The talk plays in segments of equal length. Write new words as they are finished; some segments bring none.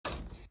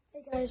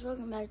Guys,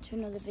 welcome back to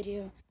another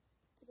video.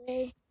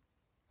 Today,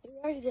 we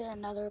already did a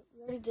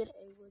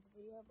woods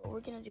video, but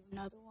we're gonna do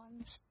another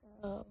one.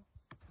 So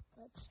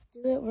let's do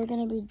it. We're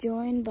gonna be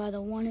joined by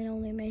the one and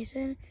only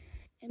Mason,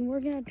 and we're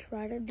gonna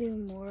try to do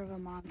more of a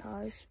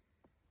montage,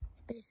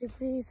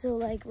 basically. So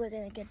like we're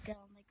gonna get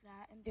down like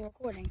that and do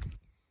recording.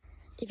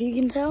 If you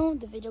can tell,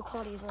 the video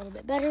quality is a little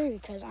bit better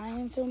because I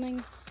am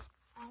filming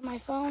on my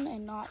phone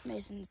and not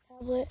Mason's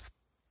tablet.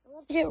 So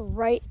let's get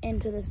right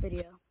into this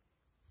video.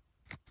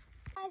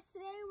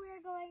 Today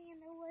we're going in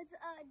the woods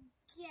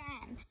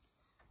again.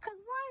 Cause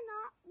why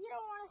not? You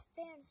don't want to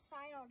stay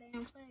inside all day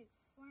and play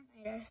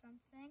Fortnite or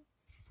something.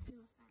 No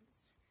offense.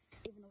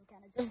 Even though we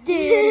kind of just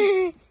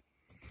did.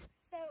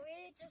 So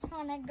we just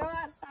want to go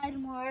outside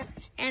more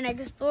and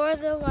explore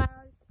the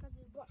wild. Because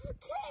there's more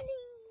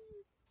candy.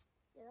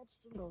 Yeah, that's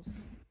Jingles.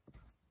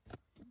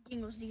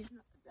 Jingles these.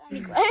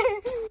 Anyway.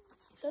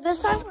 So this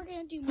time we're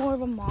gonna do more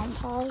of a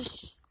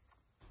montage,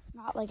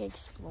 not like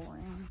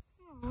exploring.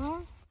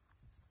 Aww.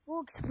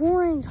 Well,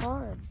 exploring's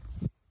hard.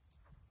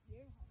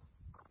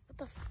 What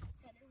the f?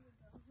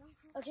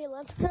 Okay,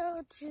 let's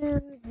go to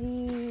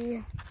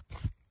the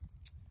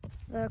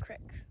creek.